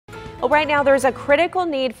Well, right now, there's a critical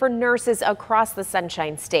need for nurses across the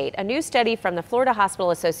Sunshine State. A new study from the Florida Hospital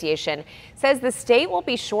Association says the state will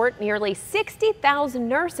be short nearly 60,000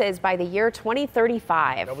 nurses by the year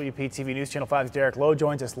 2035. WPTV News Channel 5's Derek Lowe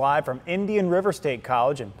joins us live from Indian River State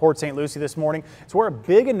College in Port St. Lucie this morning. It's where a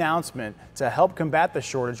big announcement to help combat the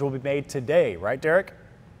shortage will be made today, right, Derek?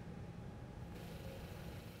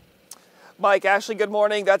 Mike, Ashley, good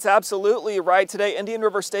morning. That's absolutely right. Today, Indian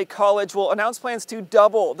River State College will announce plans to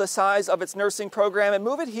double the size of its nursing program and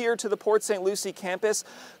move it here to the Port St. Lucie campus.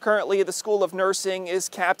 Currently, the School of Nursing is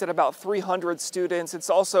capped at about 300 students. It's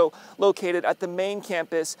also located at the main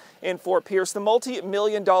campus in Fort Pierce. The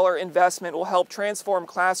multi-million-dollar investment will help transform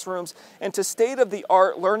classrooms into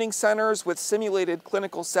state-of-the-art learning centers with simulated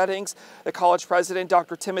clinical settings. The college president,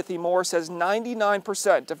 Dr. Timothy Moore, says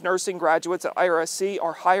 99% of nursing graduates at IRSC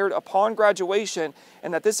are hired upon graduation,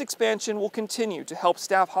 and that this expansion will continue to help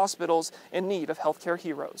staff hospitals in need of healthcare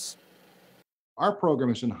heroes. Our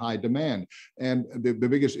program is in high demand, and the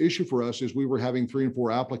biggest issue for us is we were having 3 and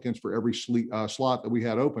 4 applicants for every slot that we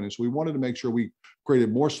had open, and so we wanted to make sure we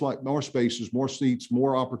created more spaces, more seats,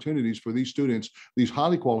 more opportunities for these students, these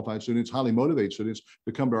highly qualified students, highly motivated students,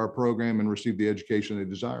 to come to our program and receive the education they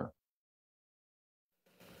desire.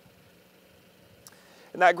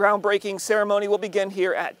 And that groundbreaking ceremony will begin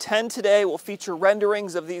here at 10 today. Will feature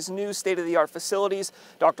renderings of these new state-of-the-art facilities.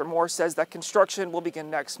 Dr. Moore says that construction will begin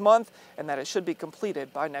next month and that it should be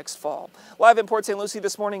completed by next fall. Live in Port St. Lucie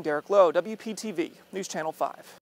this morning, Derek Lowe, WPTV News Channel 5.